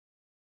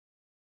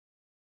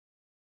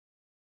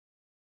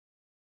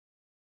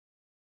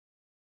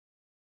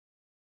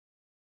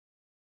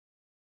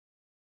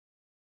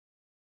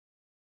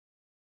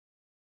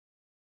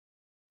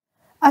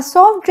A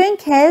soft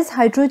drink has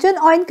hydrogen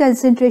ion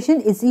concentration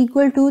is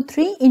equal to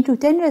 3 into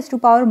 10 raised to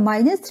power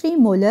minus 3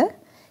 molar.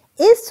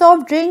 Is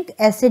soft drink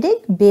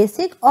acidic,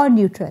 basic और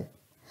neutral?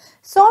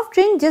 Soft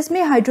drink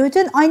जिसमें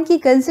hydrogen ion की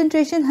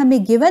concentration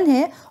हमें given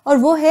है और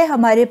वो है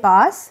हमारे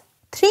पास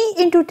 3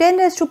 into 10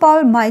 raised to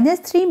power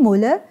minus 3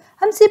 molar.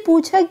 हमसे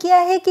पूछा गया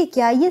है कि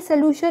क्या ये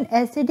सोल्यूशन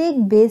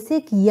एसिडिक,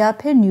 बेसिक या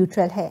फिर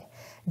न्यूट्रल है।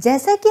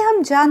 जैसा कि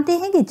हम जानते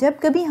हैं कि जब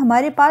कभी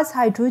हमारे पास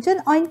हाइड्रोजन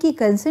आयन की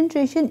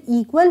कंसंट्रेशन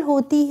इक्वल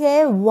होती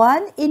है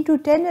 1 into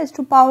 10 raised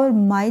to power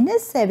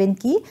minus 7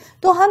 की,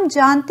 तो हम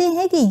जानते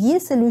हैं कि ये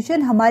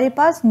सोल्यूशन हमारे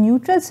पास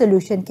न्यूट्रल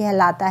सोल्यूशन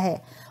कहलाता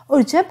है।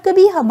 और जब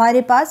कभी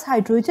हमारे पास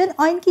हाइड्रोजन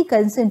आयन की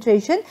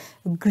concentration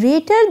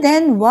greater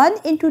than 1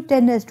 into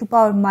 10 raised to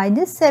power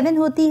minus 7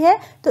 होती है,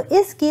 तो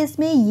इस केस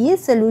में ये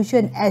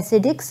सोल्यूशन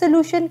एसिडिक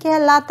सोल्यूशन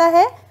कहलाता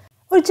है।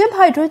 और जब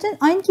हाइड्रोजन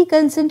आयन की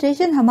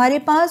कंसंट्रेशन हमारे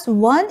पास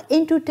 1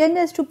 into 10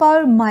 raised to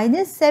power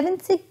minus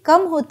 7 से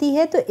कम होती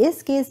है, तो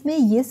इस केस में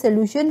ये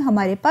सोल्यूशन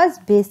हमारे पास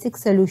बेसिक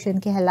सोल्यूशन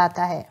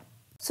कहलाता है।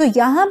 सो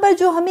यहाँ पर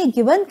जो हमें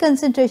गिवन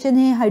कंसंट्रेशन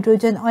है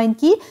हाइड्रोजन आयन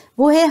की,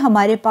 वो है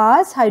हमारे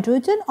पास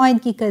हाइड्रोजन आयन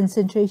की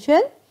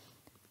कंसंट्रेशन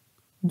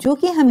जो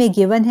कि हमें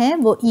गिवन है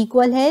वो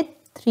इक्वल है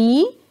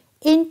 3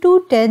 into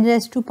 10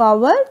 raised to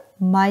power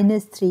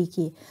minus 3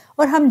 की।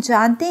 और हम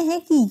जानते हैं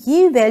कि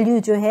ये वैल्यू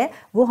जो है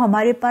वो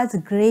हमारे पास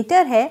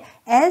ग्रेटर है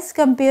as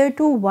compare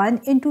to 1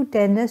 into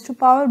 10 raised to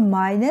power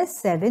minus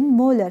 7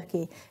 molar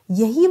के।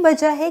 यही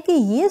वजह है कि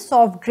ये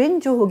सॉफ्ट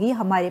ड्रिंक जो होगी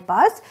हमारे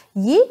पास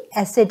ये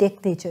एसिडिक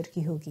नेचर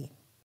की होगी।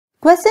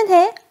 क्वेश्चन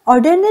है,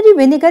 ordinary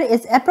vinegar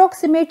is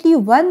approximately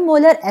 1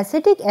 molar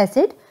acetic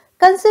acid,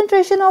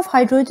 concentration of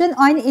hydrogen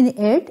ion in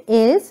it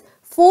is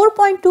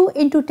 4.2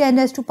 into 10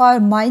 raised to power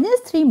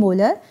minus 3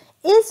 molar.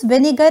 Is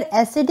vinegar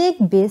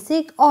acidic,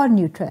 basic और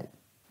न्यूट्रल?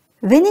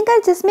 विनेगर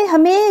जिसमें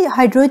हमें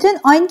हाइड्रोजन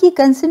आयन की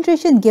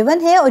concentration given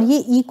है और ये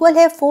equal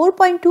है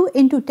 4.2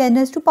 into 10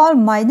 raised to power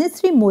minus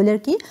 3 molar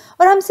की,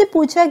 और हमसे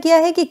पूछा गया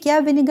है कि क्या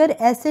विनेगर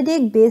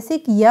एसिडिक,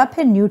 बेसिक या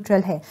फिर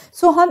न्यूट्रल है।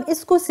 सो हम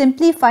इसको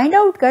सिंपली फाइंड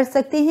आउट कर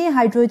सकते हैं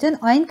हाइड्रोजन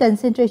आयन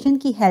कंसंट्रेशन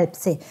की हेल्प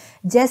से।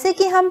 जैसे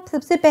कि हम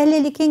सबसे पहले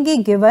लिखेंगे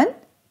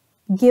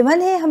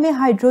गिवन है हमें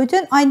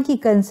हाइड्रोजन आयन की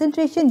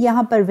कंसंट्रेशन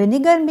यहाँ पर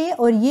विनेगर में,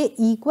 और ये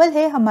इक्वल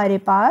है हमारे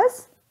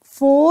पास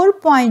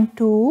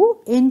 4.2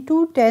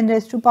 into 10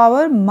 raised to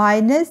power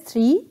minus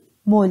 3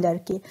 molar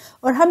के।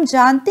 और हम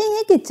जानते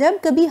हैं कि जब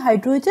कभी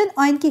हाइड्रोजन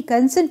आयन की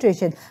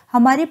कंसंट्रेशन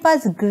हमारे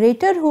पास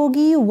ग्रेटर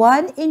होगी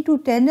 1 into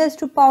 10 raised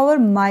to power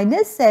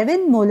minus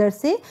 7 molar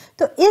से,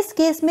 तो इस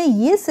केस में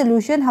ये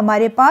सोल्यूशन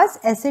हमारे पास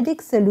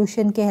एसिडिक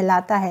सोल्यूशन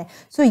कहलाता है।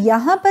 सो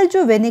यहाँ पर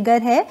जो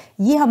विनेगर है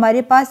ये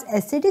हमारे पास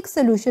एसिडिक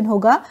सोल्यूशन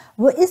होगा,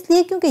 वो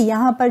इसलिए क्योंकि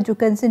यहाँ पर जो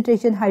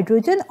कंसंट्रेशन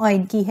हाइड्रोजन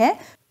आयन की है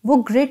वो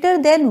greater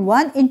than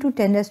 1 into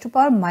 10 raised to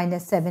power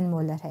minus 7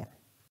 molar है।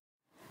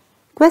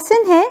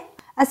 क्वेश्चन है,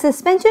 a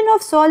suspension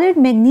of solid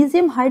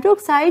magnesium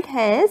hydroxide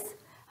has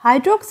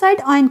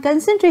hydroxide ion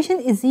concentration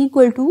is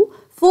equal to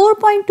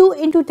 4.2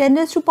 into 10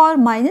 raised to power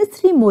minus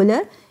 3 molar.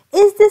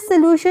 Is this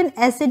solution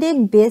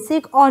acidic,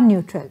 basic और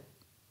neutral?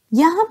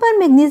 यहाँ पर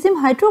magnesium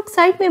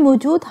hydroxide में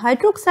मौजूद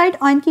hydroxide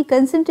ion की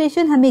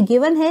concentration हमें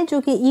given है जो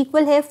कि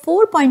इक्वल है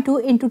 4.2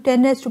 into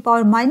 10 raised to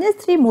power minus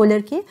 3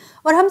 molar के,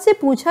 और हमसे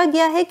पूछा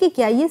गया है कि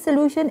क्या ये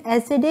सोल्यूशन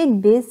एसिडिक,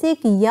 बेसिक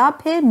या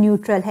फिर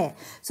न्यूट्रल है।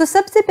 सो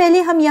सबसे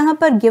पहले हम यहाँ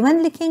पर गिवन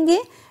लिखेंगे।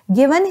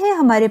 गिवन है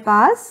हमारे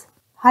पास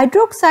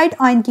हाइड्रोक्साइड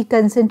आयन की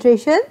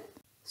कंसंट्रेशन,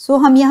 सो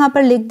हम यहाँ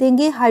पर लिख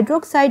देंगे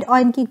हाइड्रोक्साइड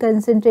आयन की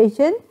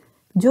कंसंट्रेशन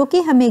जो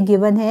कि हमें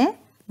गिवन है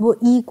वो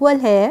इक्वल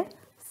है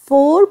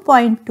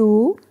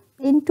 4.2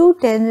 into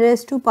 10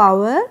 raised to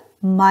power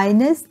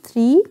minus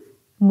 3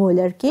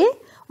 molar के।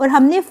 और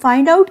हमने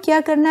फाइंड आउट क्या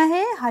करना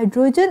है,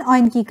 हाइड्रोजन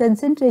आयन की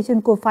कंसंट्रेशन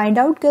को फाइंड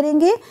आउट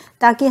करेंगे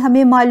ताकि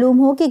हमें मालूम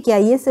हो कि क्या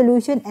ये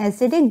सोल्यूशन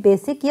एसिडिक,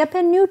 बेसिक या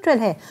फिर न्यूट्रल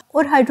है।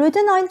 और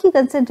हाइड्रोजन आयन की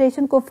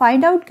कंसंट्रेशन को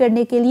फाइंड आउट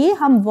करने के लिए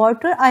हम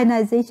वाटर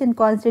आयनाइजेशन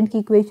कांस्टेंट की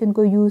इक्वेशन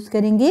को यूज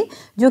करेंगे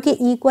जो कि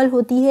इक्वल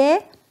होती है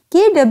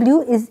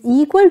Kw is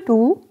equal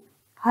to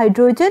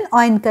hydrogen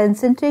ion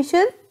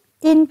concentration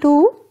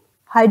into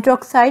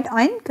hydroxide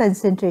ion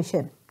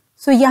concentration.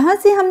 सो यहाँ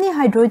से हमने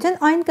हाइड्रोजन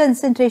आयन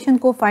कंसंट्रेशन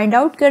को फाइंड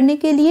आउट करने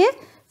के लिए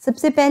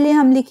सबसे पहले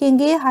हम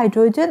लिखेंगे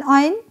हाइड्रोजन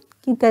आयन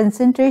की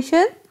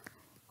कंसंट्रेशन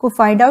को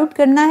फाइंड आउट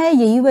करना है,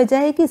 यही वजह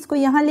है कि इसको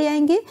यहाँ ले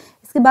आएंगे।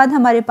 इसके बाद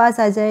हमारे पास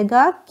आ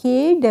जाएगा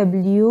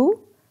Kw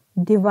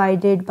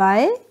divided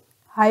by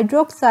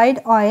hydroxide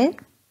ion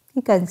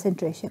की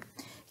कंसंट्रेशन।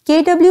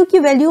 Kw की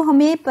वैल्यू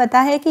हमें पता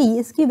है कि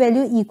इसकी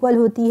वैल्यू इक्वल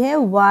होती है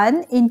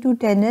 1 into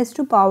 10 raised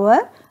to power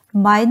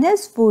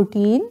minus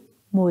 14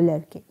 molar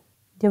के,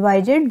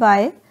 डिवाइडेड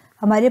बाय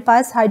हमारे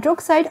पास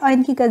हाइड्रोक्साइड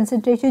आयन की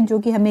कंसंट्रेशन जो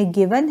कि हमें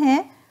गिवन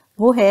है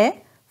वो है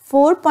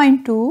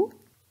 4.2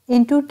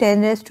 into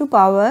 10 raised to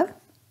power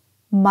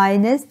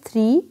minus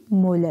 3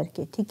 molar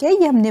के। ठीक है,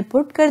 ये हमने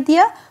पुट कर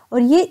दिया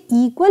और ये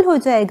इक्वल हो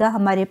जाएगा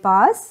हमारे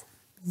पास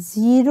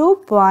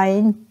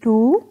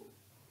 0.2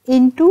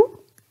 into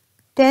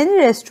 10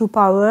 raised to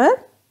power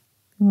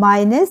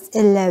minus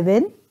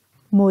 11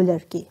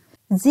 molar के।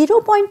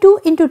 0.2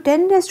 इंटू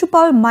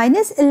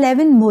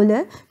 10⁻⁻11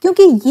 मोलर,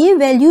 क्योंकि ये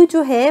वैल्यू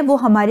जो है वो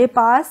हमारे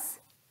पास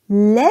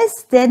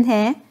लेस देन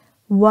है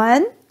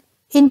 1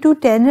 इंटू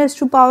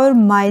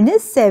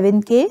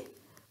 10⁻⁻7 के।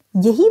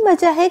 यही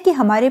वजह है कि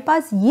हमारे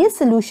पास ये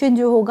सोल्यूशन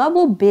जो होगा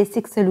वो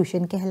बेसिक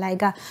सोल्यूशन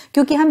कहलाएगा,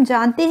 क्योंकि हम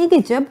जानते हैं कि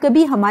जब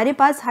कभी हमारे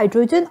पास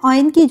हाइड्रोजन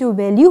आयन की जो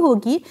वैल्यू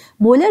होगी,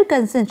 मोलर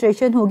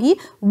कंसंट्रेशन होगी,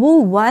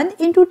 वो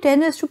 1 इंटू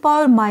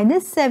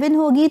 10⁻⁻7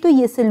 होगी, तो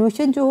ये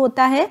सोल्यूशन जो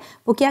होता है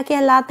वो क्या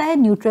कहलाता है?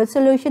 न्यूट्रल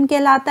सोल्यूशन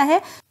कहलाता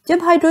है।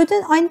 जब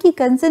हाइड्रोजन आयन की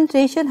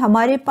कंसंट्रेशन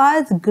हमारे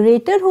पास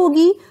ग्रेटर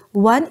होगी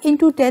 1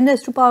 इंटू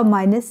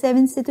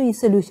 10⁻⁻7 से, तो ये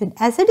सोल्यूशन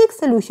एसिडिक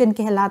सोल्यूशन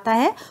कहलाता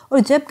है। और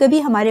जब कभी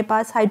हमारे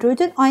पास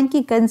हाइड्रोजन आयन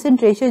की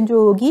कंसंट्रेशन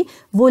जो होगी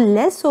वो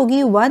लेस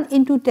होगी 1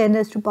 इंटू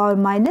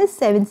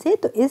 10⁻⁻7 से,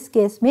 तो इस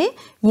केस में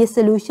ये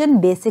सोल्यूशन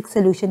बेसिक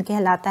सोल्यूशन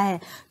कहलाता है।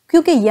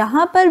 क्योंकि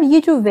यहाँ पर ये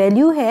जो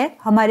वैल्यू है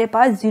हमारे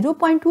पास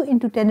 0.2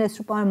 इंटू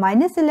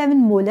 10⁻⁻11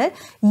 मोलर,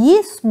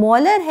 ये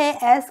स्मॉलर है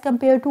एज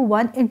कंपेयर टू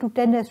 1 इंटू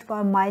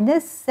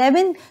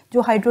 10⁻⁻7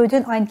 जो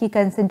हाइड्रोजन आयन की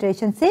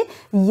कंसंट्रेशन से।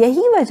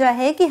 यही वजह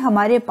है कि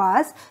हमारे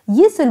पास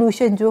ये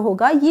सोल्यूशन जो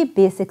होगा ये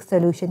बेसिक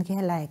सोल्यूशन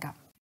कहलाएगा।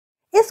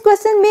 इस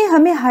क्वेश्चन में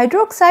हमें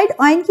हाइड्रोक्साइड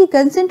आयन की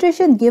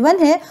कंसंट्रेशन गिवन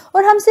है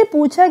और हमसे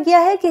पूछा गया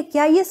है कि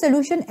क्या ये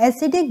सोल्यूशन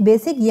एसिडिक,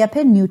 बेसिक या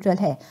फिर न्यूट्रल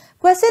है।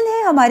 क्वेश्चन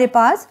है हमारे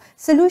पास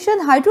सोल्यूशन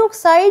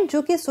हाइड्रोक्साइड,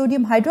 जो कि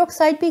सोडियम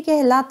हाइड्रोक्साइड भी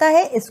कहलाता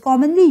है, is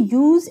commonly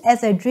used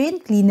as a drain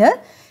cleaner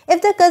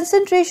if the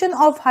concentration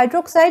of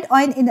hydroxide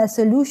ion in a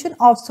solution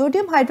of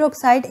sodium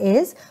hydroxide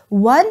is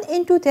 1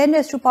 into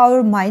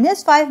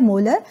 10⁻⁻5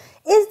 molar,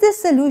 is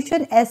this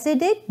solution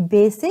acidic,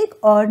 basic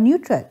or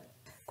neutral?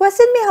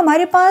 Question में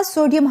हमारे पास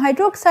sodium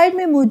hydroxide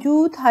में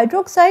मौजूद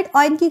hydroxide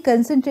ion की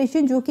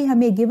concentration जो कि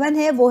हमें given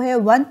है वो है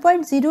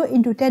 1.0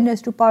 इंटू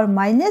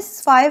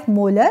 10⁻⁻5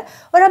 मोलर,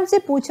 और हमसे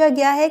पूछा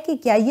गया है कि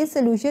क्या ये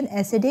सोल्यूशन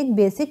एसिडिक,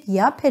 बेसिक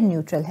या फिर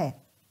न्यूट्रल है।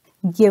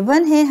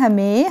 गिवन है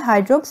हमें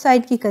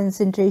हाइड्रोक्साइड की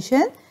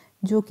कंसंट्रेशन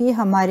जो कि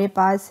हमारे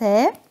पास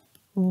है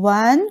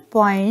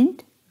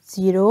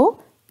 1.0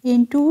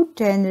 इंटू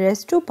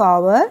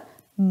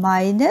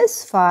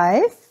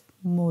 10⁻⁻5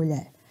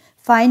 मोलर।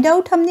 फाइंड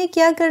आउट हमने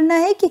क्या करना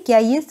है कि क्या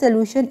ये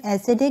सोल्यूशन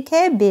एसिडिक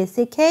है,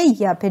 बेसिक है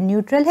या फिर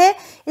न्यूट्रल है।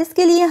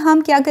 इसके लिए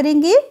हम क्या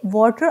करेंगे?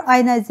 वाटर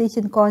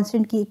आयनाइजेशन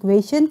कांस्टेंट की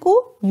इक्वेशन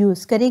को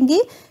यूज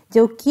करेंगे,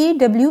 जो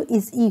Kw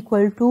is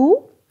equal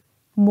to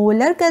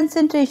molar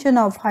concentration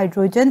of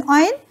hydrogen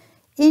ion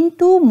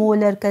into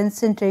molar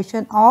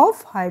concentration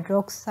of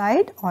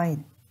hydroxide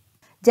ion.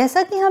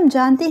 जैसा कि हम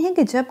जानते हैं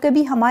कि जब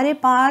कभी हमारे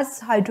पास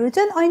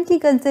हाइड्रोजन आयन की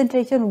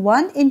कंसंट्रेशन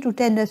 1 इंटू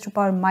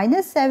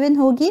 10⁻⁻7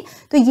 होगी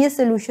तो ये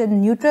सोल्यूशन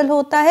न्यूट्रल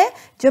होता है।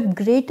 जब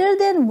ग्रेटर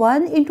देन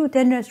 1 इंटू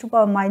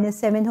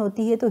 10⁻⁻7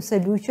 होती है तो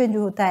सोल्यूशन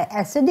जो होता है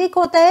एसिडिक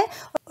होता है।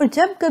 और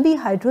जब कभी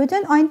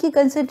हाइड्रोजन आयन की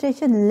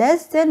कंसंट्रेशन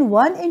लेस देन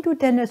 1 इंटू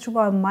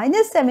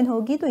 10⁻�7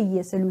 होगी तो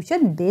ये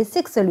सोल्यूशन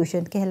बेसिक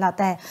सोल्यूशन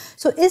कहलाता है।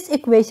 सो इस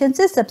इक्वेशन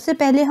से सबसे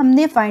पहले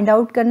हमने फाइंड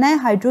आउट करना है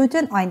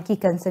हाइड्रोजन आयन की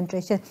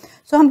कंसंट्रेशन।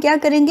 सो हम क्या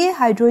करेंगे?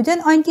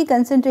 हाइड्रोजन आयन की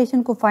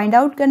कंसंट्रेशन को फाइंड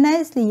आउट करना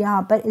है, इसलिए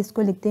यहाँ पर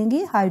इसको लिख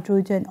देंगे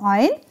हाइड्रोजन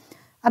आयन।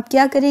 अब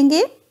क्या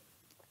करेंगे?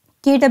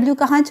 Kw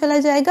कहाँ चला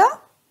जाएगा?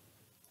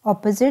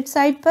 ऑपोजिट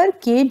साइड पर।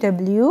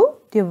 Kw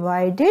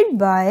डिवाइडेड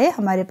बाय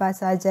हमारे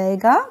पास आ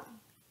जाएगा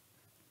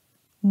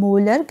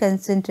molar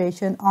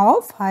concentration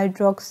of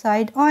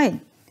hydroxide ion.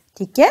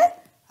 ठीक है,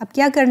 अब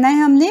क्या करना है?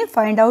 हमने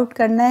फाइंड आउट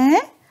करना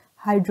है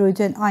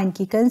हाइड्रोजन आयन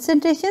की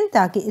कंसंट्रेशन,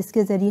 ताकि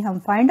इसके जरिए हम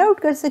फाइंड आउट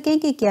कर सकें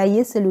कि क्या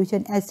ये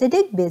सोल्यूशन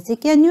एसिडिक,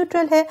 बेसिक या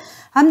न्यूट्रल है।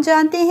 हम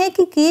जानते हैं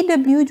कि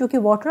Kw जो कि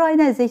वाटर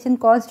आयनाइजेशन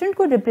कांस्टेंट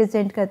को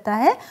रिप्रेजेंट करता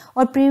है,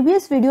 और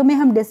प्रीवियस वीडियो में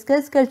हम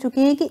डिस्कस कर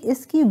चुके हैं कि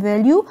इसकी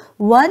वैल्यू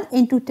 1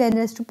 इंटू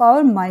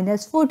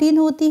 10⁻⁻14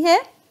 होती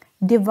है,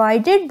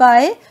 डिवाइडेड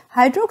बाय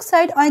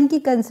हाइड्रोक्साइड आयन की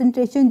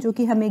कंसंट्रेशन जो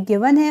कि हमें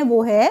गिवन है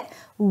वो है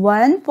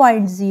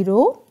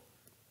 1.0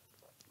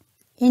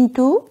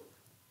 इंटू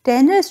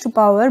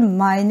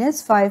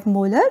 10⁻⁻5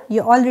 मोलर। ये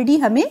ऑलरेडी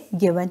हमें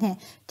गिवन है।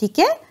 ठीक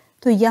है,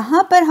 तो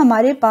यहाँ पर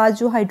हमारे पास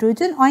जो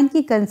हाइड्रोजन आयन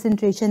की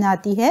कंसंट्रेशन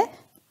आती है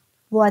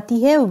वो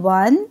आती है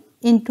 1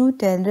 इंटू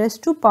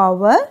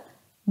 10⁻⁹,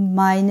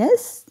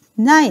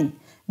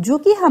 जो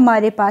कि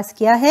हमारे पास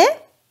क्या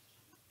है?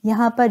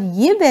 यहाँ पर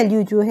ये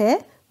वैल्यू जो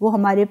है वो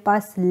हमारे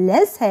पास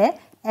लेस है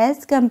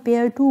एज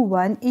कंपेयर टू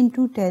 1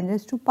 इंटू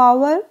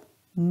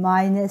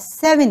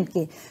 10⁻⁻7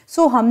 के।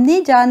 सो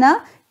हमने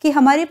जाना कि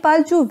हमारे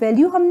पास जो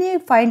वैल्यू हमने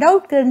फाइंड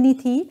आउट करनी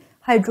थी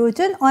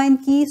हाइड्रोजन आयन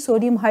की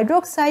सोडियम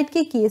हाइड्रोक्साइड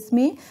के केस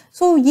में,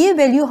 सो ये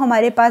वैल्यू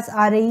हमारे पास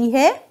आ रही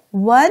है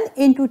 1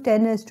 इंटू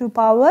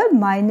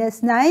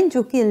 10⁻⁹,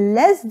 जो कि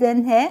लेस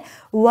देन है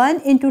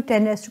 1 इंटू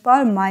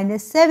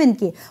 10⁻⁻7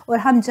 के। और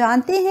हम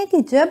जानते हैं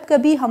कि जब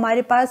कभी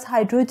हमारे पास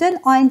हाइड्रोजन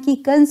आयन की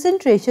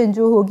कंसंट्रेशन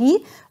जो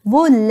होगी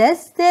वो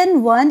लेस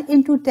देन 1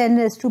 इंटू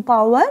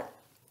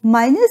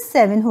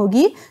 10⁻⁻7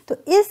 होगी, तो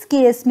इस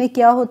केस में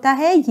क्या होता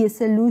है? ये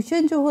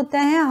सोल्यूशन जो होता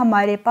है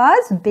हमारे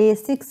पास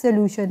बेसिक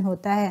सोल्यूशन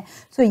होता है।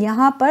 सो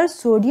यहाँ पर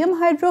सोडियम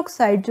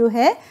हाइड्रोक्साइड जो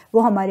है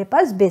वो हमारे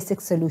पास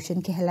बेसिक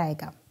सोल्यूशन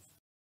कहलाएगा।